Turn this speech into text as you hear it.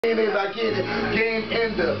As I get it, game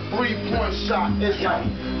ender, 3-point shot. It's like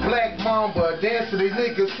Black Mamba, dancing. These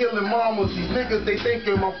niggas killing mamas. These niggas they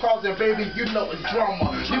thinking I'm causing, baby. You know it's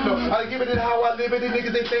drama. You know I give it how I live it. These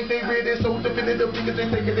niggas they think they read it, so definitive because they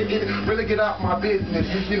think they get it. Really get out my business.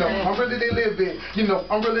 You know I'm really they live it. You know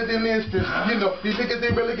I'm really the instance. You know these niggas they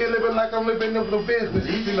really get living like I'm living in the business.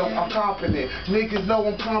 You know I'm confident. Niggas know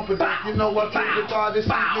I'm confident. You know I take the God this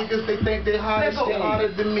niggas they think they higher, they harder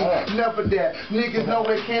than me. Never that. Niggas know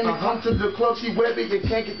they can't come to the club. She wear it. You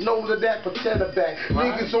can't get no to that. Pretend back.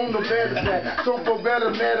 Niggas on the better back. So for better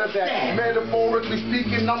matter that. Metaphorically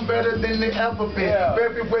speaking, I'm better than they ever been.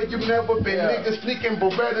 Everywhere you've never been. Niggas sneaking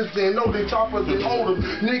Berettas in. Know they choppers and hold them.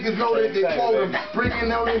 Niggas know that they quote them.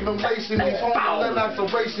 Bringing out information. These homeless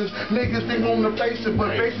lacerations. Niggas think on the face it,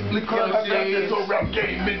 but basically cause I got this whole rap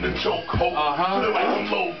game in the chokehold. Feel like a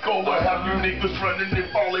loco. I have you niggas running and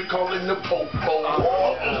falling, calling the popo.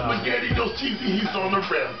 Spaghetti, those cheesy, he's on the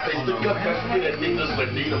rampage. The gut that's scared niggas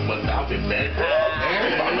but need him without it, man.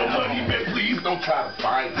 If I know money, man, please don't try to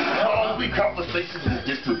find me. All we conversations is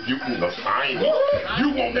distributing the sign.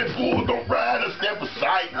 You want that bull, don't ride or stand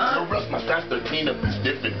beside me. The rest my size 13 up is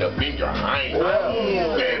different up in your hind.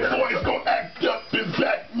 Bad boys gon' act up and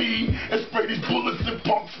back me and spray these bullets in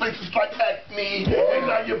punks' faces like acne. And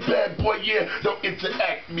now you're bad boy, yeah, don't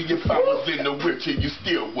interact me. If I was in the wheelchair, you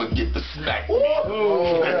still wouldn't get to smack me.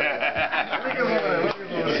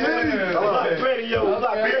 Radio,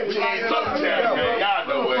 y'all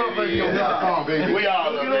know what it is. We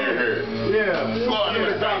all up here.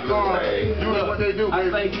 What they do,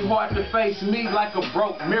 baby. I say you hard to face me like a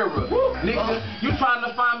broke mirror. Nigga, you trying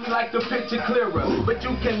to find me like the picture clearer, but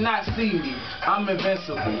you cannot see me. I'm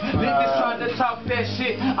invincible. Niggas trying to talk that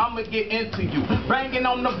shit, I'ma get into you. Banging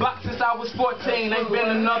on the block since I was 14. Ain't been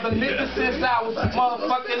another nigga since I was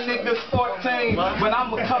motherfucking niggas 14. But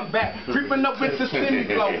I'ma come back, creeping up with the semi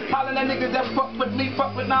flow. Hollering at niggas that fuck with me,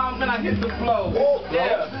 fuck with now when I hit the flow.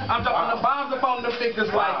 Yeah, I'm dropping the bombs up on the figures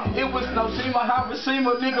like it was no Shima,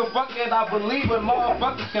 Hiroshima, nigga, fuck it, I believe it,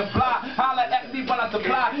 motherfuckers can fly. Holler at me when I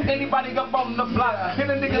supply, anybody up on the block, hit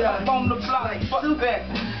a nigga up on the block, fuck that.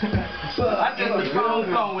 I just be phone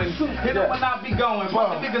flowing, hit it when I be going,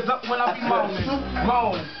 fuck the niggas up when I be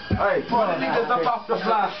moaning. Hey, pull the niggas up off the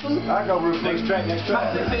block. I go real next track. I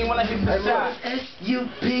 16 when I hit the shot.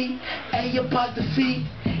 S-U-P-A apostrophe.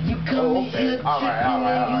 You come in here tripping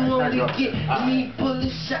and you only get me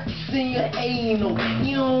pulling shots in your anal.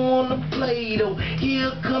 You don't wanna play though.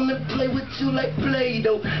 He'll come and play with you like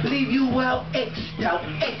Play-Doh. Leave you out, X'd out,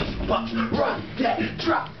 Xbox, rock that,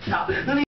 drop top.